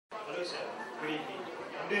Hello, sir. Good evening.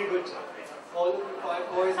 I'm doing good, sir. All the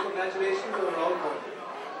 5 boys, congratulations on round 1.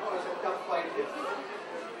 Oh, it's a tough fight here.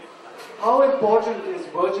 How important is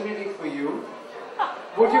virginity for you?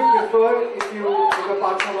 Would you prefer if your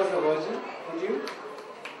partner was a virgin? Would you?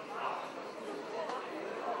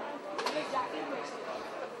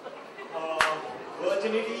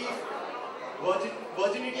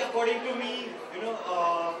 Virginity according to me,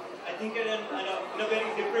 I think in a very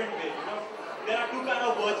different way. There are 2 kinds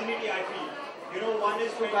of virginity I feel. One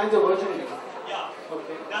is 2 kinds of virginity? Yeah.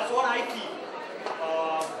 Okay. That's what I feel.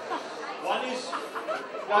 One is...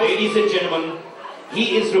 Ladies and gentlemen,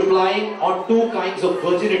 he is replying on 2 kinds of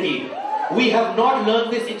virginity. We have not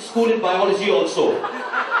learned this in school in biology also.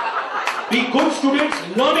 Be good students,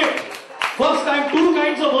 learn it. First time 2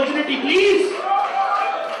 kinds of virginity, please.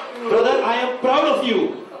 Brother, I am proud of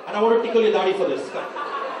you. And I want to tickle your daddy for this.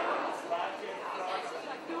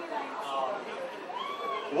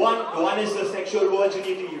 One is the sexual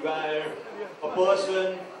virginity, where a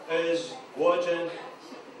person is virgin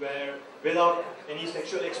without any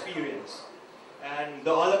sexual experience. And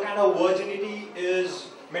the other kind of virginity is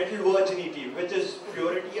mental virginity, which is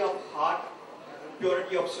purity of heart,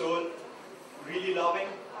 purity of soul, really loving.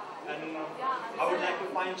 And I would like to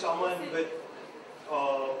find someone with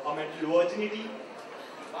a mental virginity.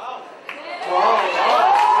 Wow.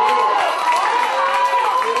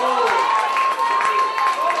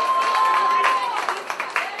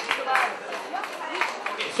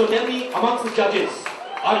 So tell me, amongst the judges,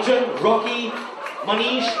 Arjun, Rocky,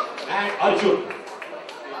 Manish and Arjun,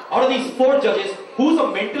 out of these 4 judges, who's a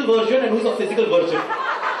mental version and who's a physical version?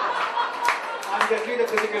 I'm definitely the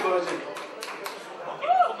physical version.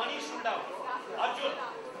 Okay, so Manish shoot down. Arjun.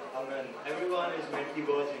 Everyone is mentally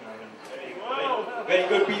virgin. Very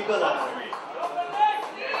good people are.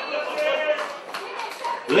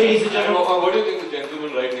 Ladies and gentlemen, What do you think the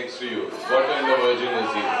gentleman right next to you? What kind of virgin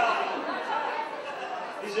is he?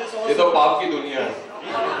 He's just ये तो पाप की दुनिया है.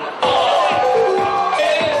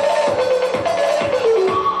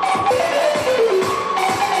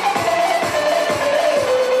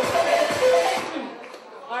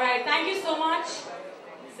 Alright, thank you so much.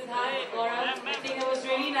 Siddharth, Avram, I think that was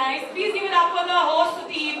really nice. Please give it up for the host of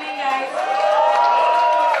the evening, guys.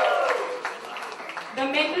 The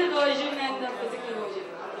mental version and the physical version.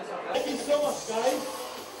 Thank you so much, guys.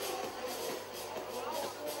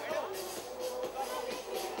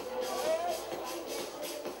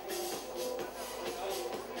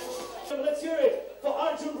 Let's hear it for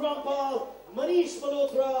Arjun Rampal, Manish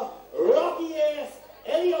Malhotra, Rocky S,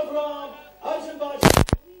 Elli Avram, Arjun Bajwa,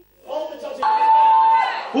 all the judges.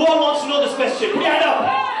 who all wants to know this question? Put your hand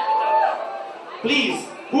up. Please,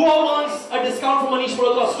 who all wants a discount from Manish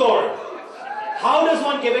Malhotra's store? How does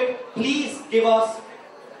one give it? Please give us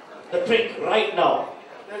the trick right now.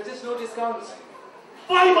 There's just no discounts.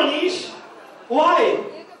 Why, Manish? Why?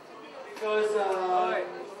 Because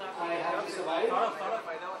I have to survive.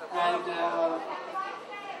 And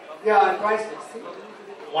yeah, I'm priceless.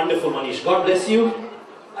 Wonderful, Manish. God bless you.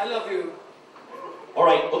 I love you.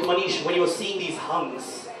 Alright, okay, Manish, when you were seeing these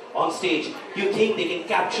hunks on stage, you think they can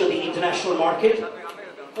capture the international market?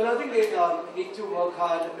 Well, I think they need to work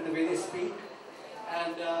hard with the way they speak.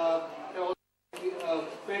 And they're all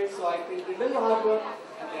fit, so I think a little hard work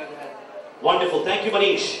and they're there. Wonderful. Thank you,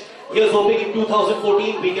 Manish. Here's hoping in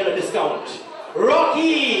 2014 we get a discount.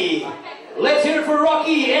 Rocky! Let's hear it for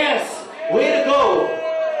Rocky. Yes. Way to go.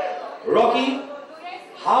 Rocky,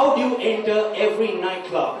 how do you enter every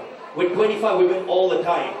nightclub with 25 women all the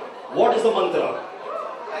time? What is the mantra?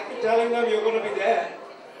 I keep telling them you're going to be there.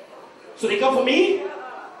 So they come for me?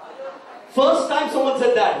 First time someone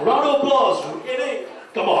said that. Round of applause. Kidding.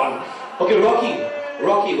 Come on. Okay,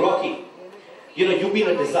 Rocky. You know, you've been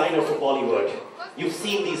a designer for Bollywood. You've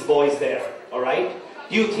seen these boys there, alright?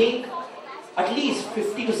 Do you think at least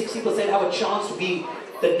 50 to 60% have a chance to be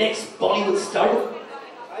the next Bollywood star?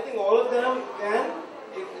 I think all of them can,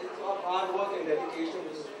 if it's all hard work and dedication,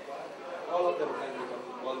 which is all of them can become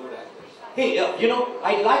Bollywood actors. Hey,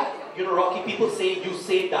 I like, Rocky, people say you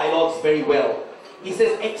say dialogues very well. He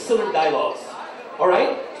says excellent dialogues.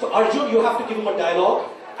 Alright? So Arjun, you have to give him a dialogue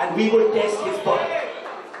and we will test his part.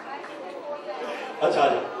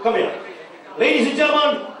 Acha, come here. Ladies and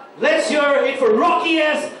gentlemen, let's hear it for Rocky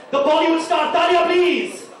S, the Bollywood star. Talia,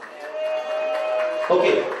 please.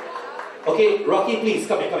 Okay, Rocky, please,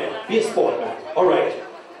 come here. Be a sport, man. Alright.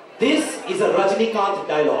 This is a Rajinikanth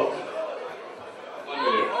dialogue. 1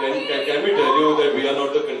 minute. Can we tell you that we are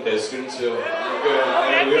not the contestants here? Okay,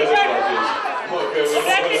 and we are the judges. Okay, we're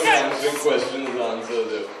not going to be answering questions and answers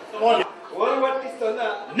here. One what is Sona?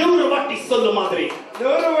 Nuru Vatti Sollu Madri. No,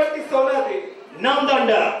 what is Sona?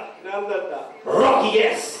 Namdanda. Rocky,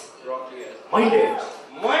 yes. Rocky, yes. Minded.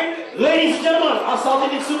 Ladies and gentlemen, our South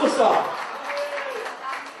Indian superstar.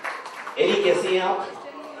 Elli, कैसे हैं आप?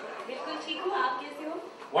 बिल्कुल ठीक हूँ, आप कैसे हो?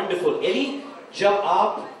 Wonderful. Elli, जब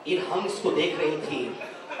आप इन हंग्स को देख रही थी,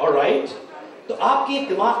 alright, तो आपके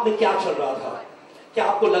दिमाग में क्या चल रहा था? क्या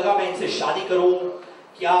आपको लगा मैं इनसे शादी करूं?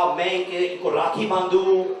 क्या मैं इनको राखी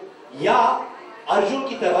बांधूं? या अर्जुन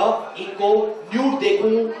की तरह इनको न्यूड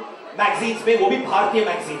देखूं मैगजीन्स में, वो भी भारतीय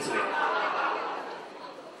मैगजीन्स में?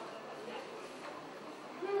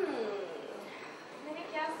 मैंने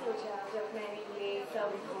क्या सोचा जब मैंने ये सब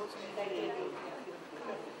करके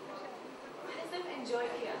मैंने सिर्फ एंजॉय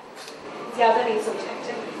किया, ज्यादा नहीं सोचा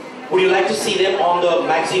actually. Would you like to see them on the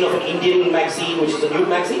magazine of an Indian magazine, which is a nude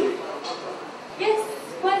magazine? Yes,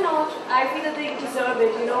 why not? I feel that they deserve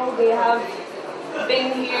it. You know, they have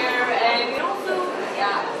been here, and you know, so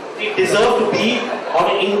yeah. They deserve to be on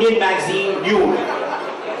an Indian magazine nude.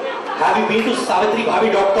 Have you been to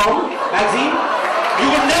SavitriBhabi.com magazine? You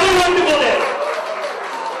will never want to go there.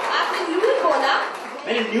 आपने nude बोला?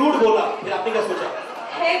 मैंने nude बोला, फिर आपने क्या सोचा?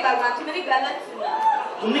 हे भगवान जी, मैंने गलत सुना।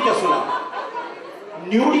 तुमने क्या सुना?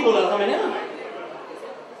 न्यूड ही बोला था मैंने ना?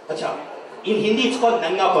 अच्छा, in Hindi it's called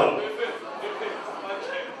नंगापन.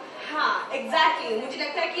 हाँ, exactly. मुझे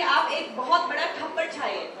लगता है कि आप एक बहुत बड़ा थप्पड़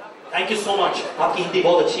छाए हैं। Thank you so much. आपकी हिंदी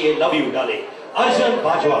बहुत अच्छी है. Love you, darling. Arjun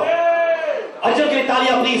Bajwa. Arjun के लिए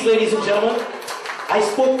तालियां, please, ladies and gentlemen. I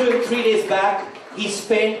spoke to him 3 days back. He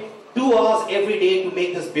spent 2 hours every day to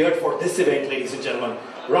make this beard for this event, ladies and gentlemen.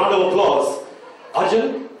 Round of applause.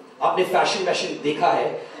 Arjun, आपने fashion देखा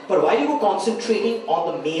है, but while you were concentrating on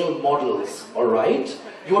the male models, all right,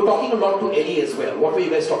 you were talking a lot to Elli as well. What were you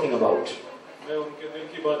guys talking about? मैं उनके दिल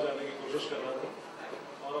की बात जानने की कोशिश कर रहा था,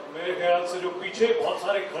 और अब मेरे ख्याल से जो पीछे बहुत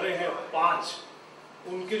सारे खड़े हैं 5,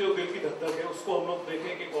 उनके जो दिल की धक-धक है उसको हम लोग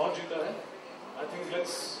देखें कि कौन जीता है. I think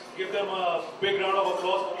let's give them a big round of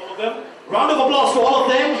applause for all of them. Round of applause to all of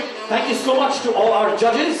them. Thank you so much to all our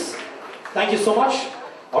judges. Thank you so much.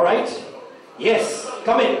 All right. Yes,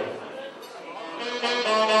 come in.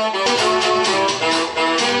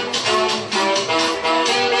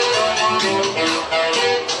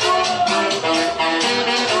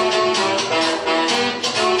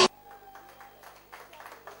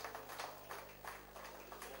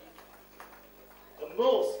 The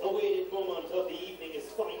most awaited moment of the evening is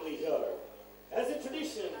finally here. As a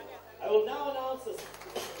tradition, I will now announce the...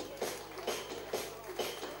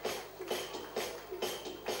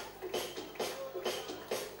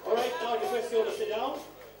 Alright, now I request you all to sit down.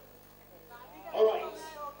 Alright.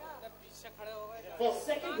 For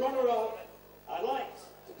second runner-up, I'd like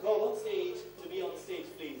to call on stage, to be on stage,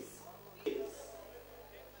 please.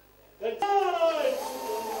 The Dodgers!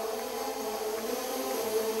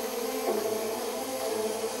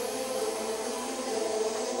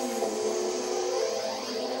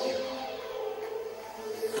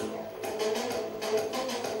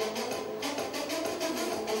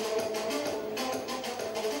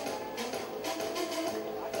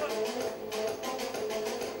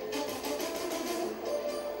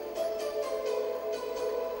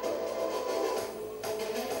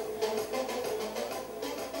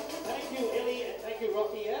 Thank you, Elli, and thank you,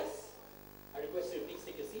 Rocky. Yes. I request you to please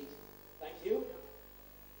take a seat. Thank you.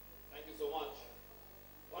 Thank you so much.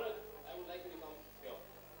 Bharat, I would like you to come here.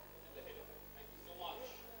 Thank you so much.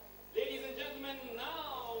 Ladies and gentlemen,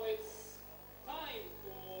 now it's time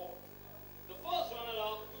for the first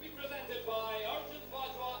runner-up to be presented by Arjun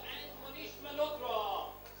Bajwa and Manish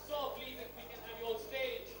Malhotra. So please, if we can have you on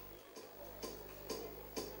stage.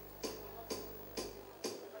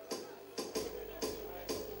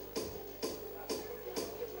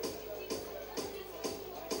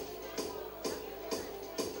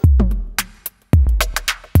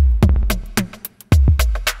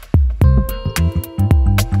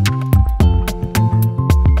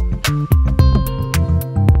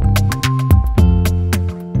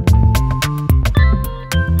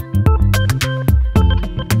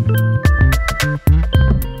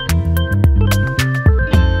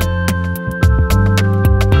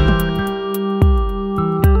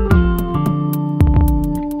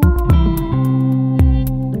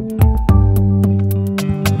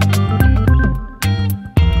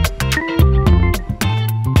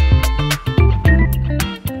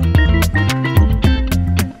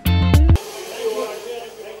 Thank you, Arjan.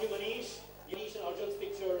 Thank you, Manish. Manish and Arjun's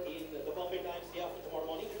picture in the Bombay Times day after tomorrow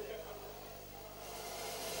morning.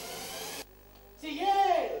 See,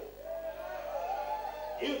 yeah!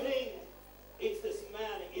 You think it's this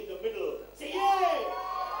man in the middle? See, yeah!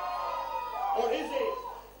 Or is it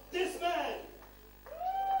this man?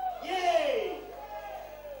 Yay!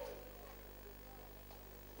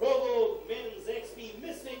 From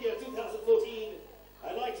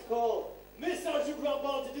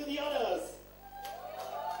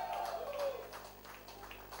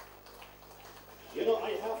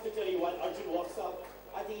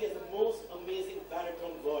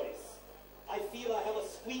I feel I have a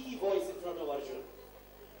squeaky voice in front of Arjun.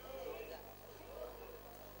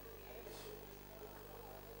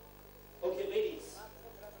 Okay, ladies.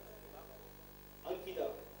 Ankita,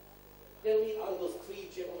 tell me, out of those three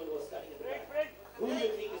gentlemen who are standing in the back, who do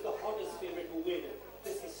you think is the hottest favorite to win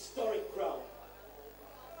this historic crown?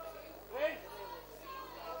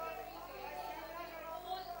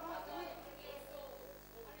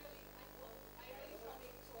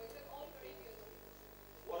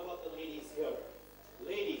 What about the ladies here?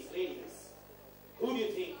 Ladies, who do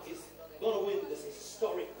you think is going to win this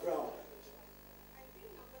historic crown?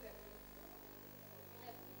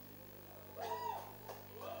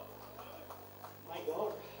 My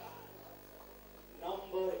God.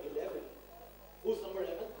 Number 11. Who's number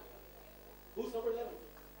 11? Who's number 11?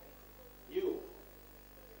 You.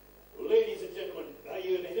 Ladies and gentlemen,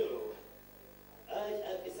 Bayu Nehru. Aaj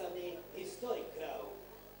aapke samne historic crown.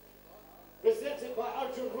 Presented by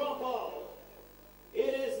Arjun Rampal.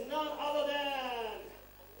 It is none other than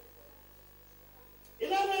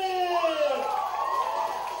 11!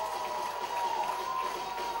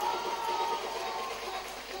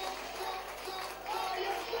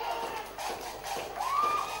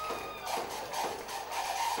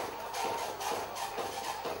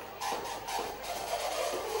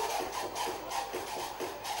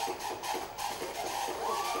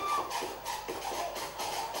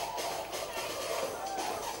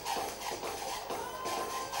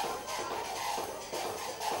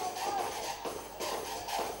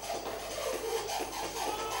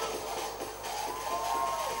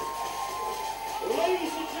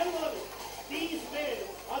 Ladies and gentlemen, these men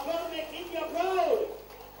are going to make India proud.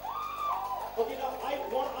 Okay, now I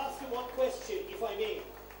want to ask you one question, if I may.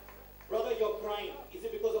 Brother, you're crying. Is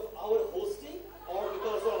it because of our hosting or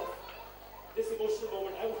because of this emotional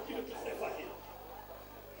moment? I want you to clarify it.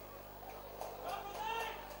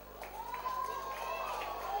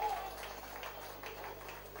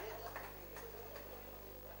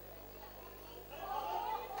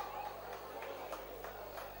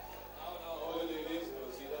 All the ladies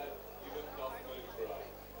will see that even tough will cry.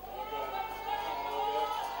 Okay?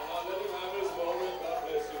 And now let him have his moment. God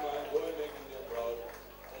bless you, man. Go and make India proud.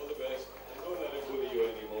 All the best. And don't let him bully you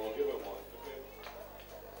anymore. Give him one. Okay?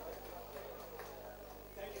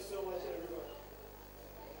 Thank you so much, everyone.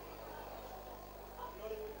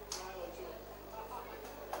 Not even cry or joke.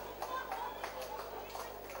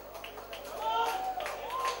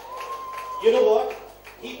 You know what?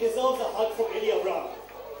 He deserves a hug from Elli Avram.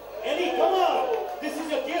 Elli, come on! This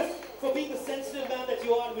is your gift for being the sensitive man that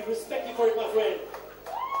you are, and we respect you for it, my friend.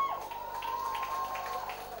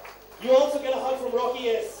 You also get a hug from Rocky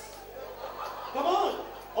S. Come on!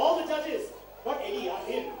 All the judges. Not Elli,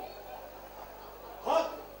 him.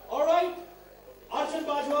 Hug. Alright. Arjun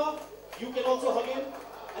Bajwa, you can also hug him.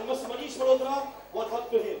 And Mr. Manish Malhotra, one hug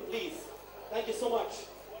to him, please. Thank you so much.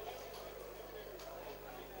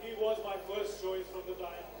 He was my first choice from the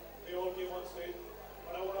time they all came on stage.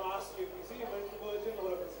 But I want to ask him, is he a mental virgin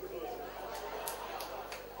or a physical virgin?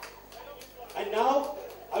 And now,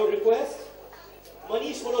 I would request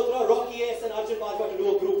Manish Malhotra, Rocky S, and Arjun Bajwa to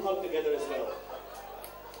do a group hug together as well.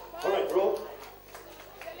 Alright, bro.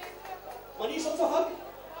 Manish also hug?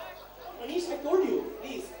 Manish, I told you.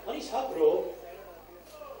 Please, Manish, hug, bro.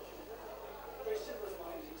 The question was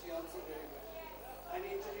mine, which he answered very well. And he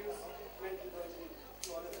introduced mental virgin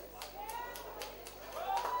to all of us.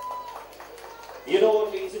 You know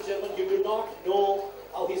what, ladies and gentlemen, you do not know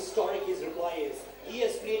how historic his reply is. He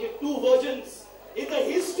has created two virgins in the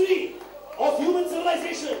history of human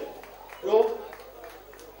civilization. Bro,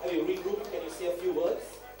 have you regrouped? Can you say a few words?